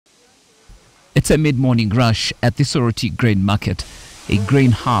It's a mid-morning rush at the Soroti grain market, a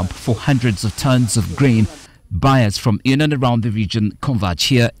grain hub for hundreds of tons of grain. Buyers from in and around the region converge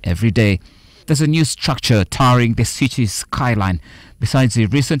here every day. There's a new structure towering the city's skyline, besides a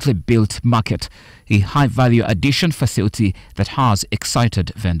recently built market, a high-value addition facility that has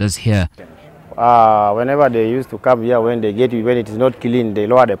excited vendors here. Whenever they used to come here, when it is not clean, they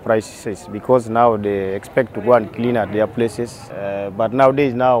lower the prices because now they expect to go and clean at their places. But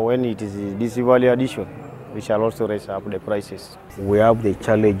nowadays, when it is this value addition, we shall also raise up the prices. We have the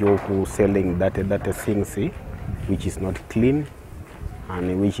challenge of selling that things which is not clean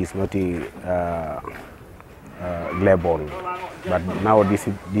and which is not labeled. But now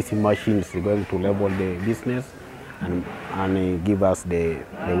this machine is going to label the business and give us the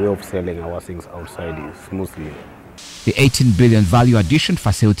way of selling our things outside smoothly. The 18 billion value addition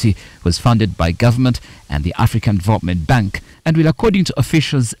facility was funded by government and the African Development Bank and will, according to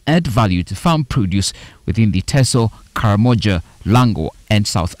officials, add value to farm produce within the Teso, Karamoja, Lango and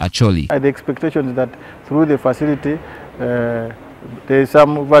South Acholi. The expectation is that through the facility there is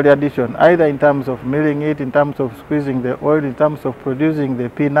some value addition, either in terms of milling it, in terms of squeezing the oil, in terms of producing the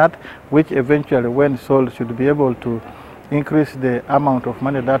peanut, which eventually, when sold, should be able to increase the amount of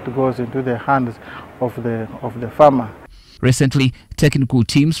money that goes into the hands of the farmer. Recently, technical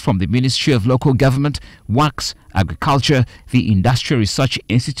teams from the Ministry of Local Government, Works, Agriculture, the Industrial Research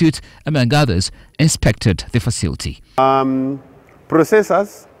Institute, among others, inspected the facility.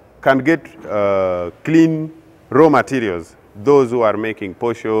 Processors can get clean raw materials. Those who are making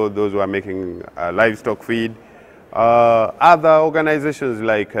posho, those who are making livestock feed, other organizations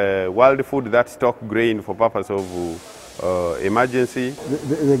like World Food that stock grain for purpose of emergency.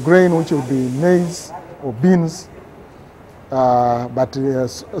 The grain which will be maize or beans, but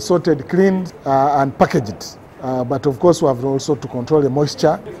sorted, cleaned and packaged. But of course we have also to control the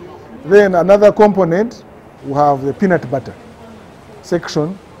moisture. Then another component, we have the peanut butter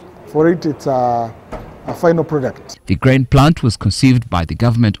section. For it, it's a final product. The grain plant was conceived by the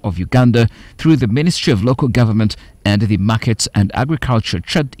government of Uganda through the Ministry of Local Government and the Markets and Agriculture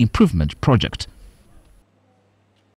Trade Improvement Project.